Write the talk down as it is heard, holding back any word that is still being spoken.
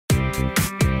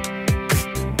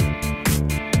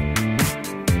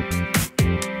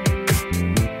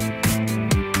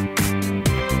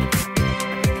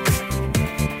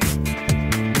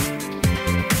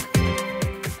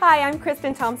Hi, I'm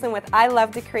Kristen Thompson with I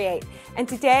Love to Create, and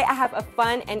today I have a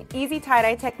fun and easy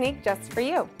tie-dye technique just for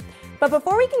you. But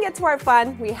before we can get to our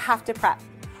fun, we have to prep.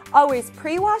 Always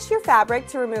pre-wash your fabric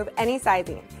to remove any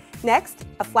sizing. Next,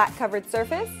 a flat covered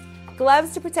surface,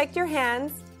 gloves to protect your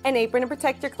hands, an apron to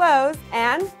protect your clothes,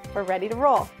 and we're ready to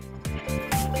roll.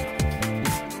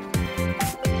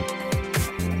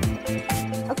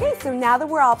 Okay, so now that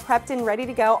we're all prepped and ready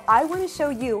to go, I want to show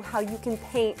you how you can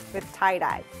paint with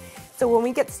tie-dye. So when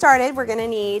we get started, we're going to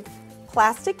need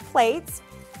plastic plates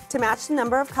to match the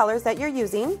number of colors that you're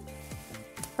using.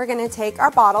 We're going to take our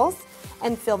bottles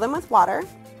and fill them with water.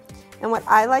 And what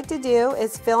I like to do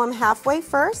is fill them halfway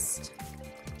first.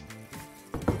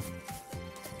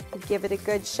 Give it a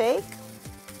good shake.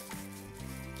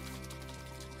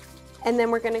 And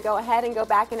then we're going to go ahead and go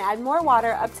back and add more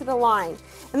water up to the line.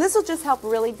 And this will just help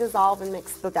really dissolve and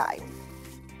mix the dye.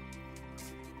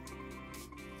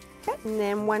 Okay, and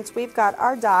then once we've got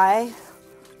our dye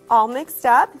all mixed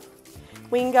up,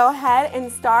 we can go ahead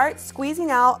and start squeezing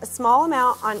out a small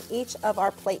amount on each of our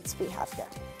plates we have here.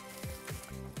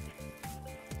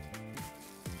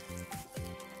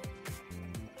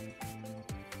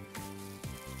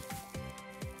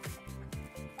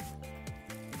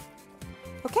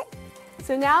 Okay,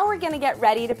 so now we're going to get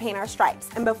ready to paint our stripes.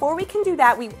 And before we can do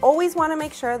that, we always want to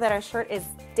make sure that our shirt is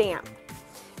damp.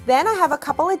 Then I have a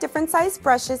couple of different size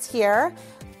brushes here.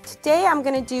 Today I'm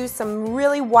going to do some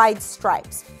really wide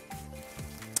stripes.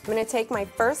 I'm going to take my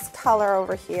first color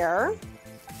over here.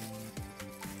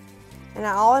 And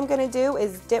all I'm going to do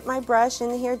is dip my brush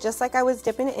in here just like I was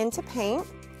dipping it into paint.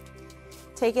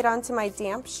 Take it onto my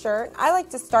damp shirt. I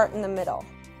like to start in the middle.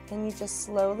 And you just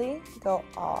slowly go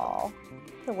all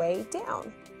the way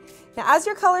down. Now as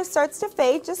your color starts to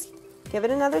fade, just give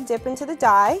it another dip into the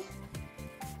dye.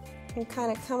 And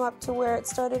kind of come up to where it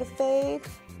started to fade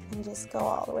and just go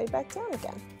all the way back down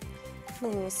again.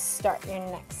 And then you start your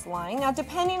next line. Now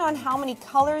depending on how many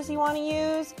colors you want to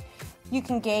use, you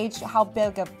can gauge how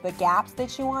big of the gaps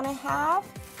that you want to have.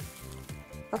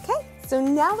 Okay, so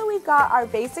now that we've got our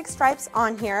basic stripes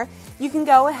on here, you can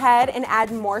go ahead and add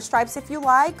more stripes if you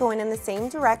like, going in the same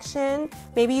direction,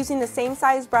 maybe using the same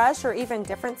size brush or even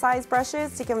different size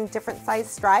brushes to give them different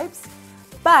size stripes.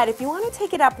 But if you want to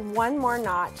take it up one more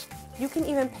notch, you can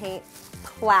even paint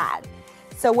plaid.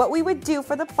 So what we would do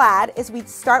for the plaid is we'd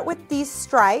start with these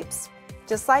stripes,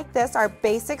 just like this, our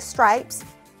basic stripes,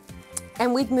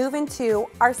 and we'd move into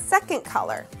our second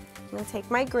color. I'm going to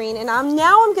take my green, and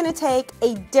now I'm going to take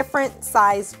a different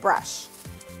size brush.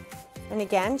 And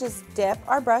again, just dip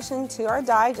our brush into our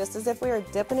dye, just as if we were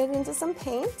dipping it into some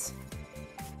paint.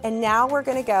 And now we're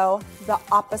going to go the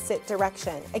opposite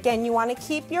direction. Again, you want to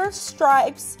keep your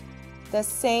stripes the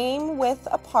same width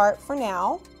apart for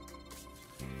now.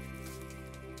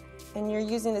 And you're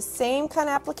using the same kind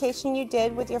of application you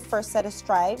did with your first set of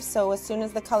stripes. So as soon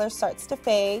as the color starts to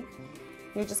fade,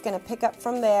 you're just going to pick up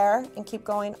from there and keep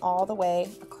going all the way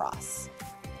across.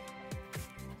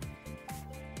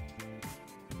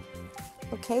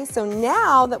 Okay, so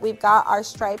now that we've got our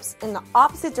stripes in the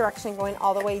opposite direction going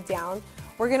all the way down,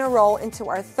 we're going to roll into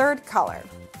our third color.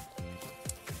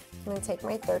 I'm going to take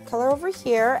my third color over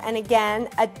here, and again,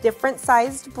 a different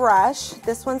sized brush.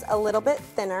 This one's a little bit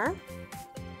thinner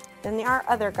than our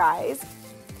other guys.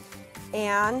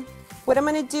 And what I'm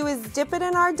going to do is dip it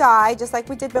in our dye, just like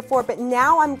we did before, but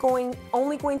now I'm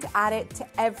only going to add it to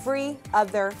every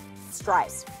other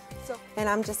stripe. And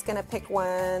I'm just going to pick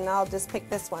one. I'll just pick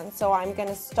this one. So I'm going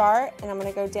to start, and I'm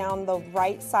going to go down the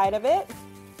right side of it.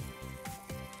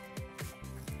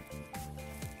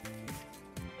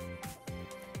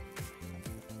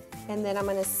 And then I'm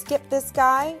going to skip this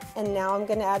guy, and now I'm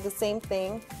going to add the same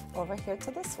thing over here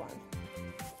to this one.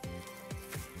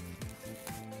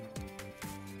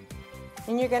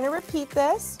 And you're going to repeat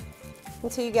this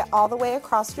until you get all the way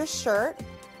across your shirt.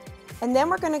 And then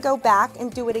we're going to go back and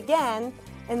do it again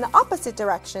in the opposite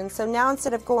direction. So now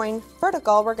instead of going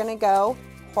vertical, we're going to go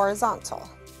horizontal.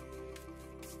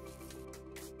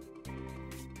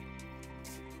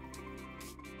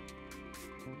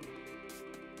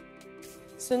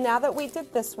 So now that we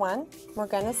did this one, we're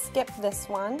going to skip this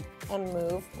one and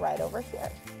move right over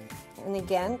here. And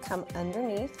again, come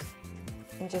underneath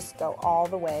and just go all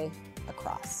the way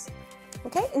across.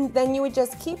 Okay, and then you would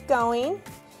just keep going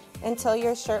until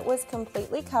your shirt was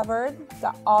completely covered,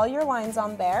 got all your lines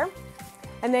on there.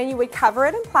 And then you would cover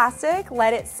it in plastic,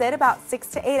 let it sit about 6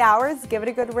 to 8 hours, give it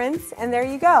a good rinse, and there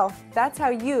you go. That's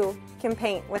how you can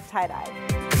paint with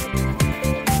tie-dye.